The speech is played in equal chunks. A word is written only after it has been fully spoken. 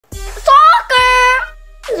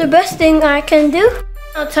the best thing I can do?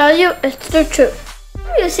 I'll tell you, it's the truth.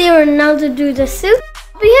 You see Ronaldo do the suit,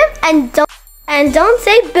 copy him, and don't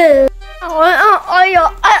say boo.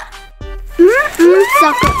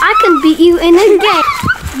 Sucker, I can beat you in a game.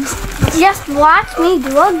 Just watch me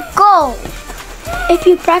do a goal. If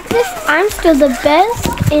you practice, I'm still the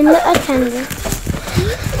best in the attendance. You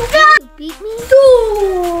beat me?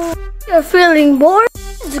 You're feeling bored?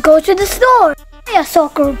 Let's go to the store. Play a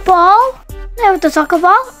soccer ball. Play with the soccer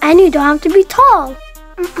ball, and you don't have to be tall.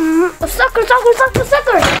 Soccer.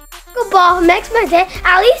 Soccer ball makes my day.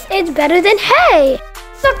 At least it's better than hay.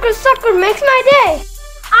 Soccer makes my day.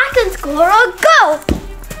 I can score a goal.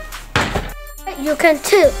 You can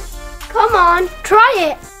too. Come on, try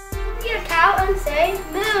it. Be a cow and say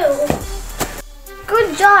moo.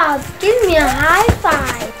 Good job. Give me a high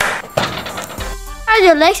five.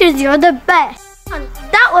 Congratulations, you're the best.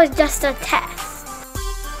 That was just a test.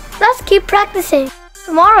 Let's keep practicing.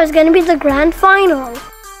 Tomorrow is going to be the grand final.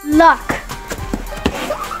 Luck.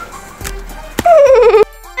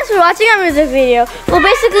 Thanks for watching our music video. Well,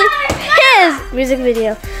 basically, his music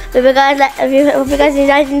video. Hope you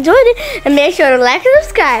guys enjoyed it, and make sure to like and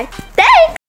subscribe. Thanks!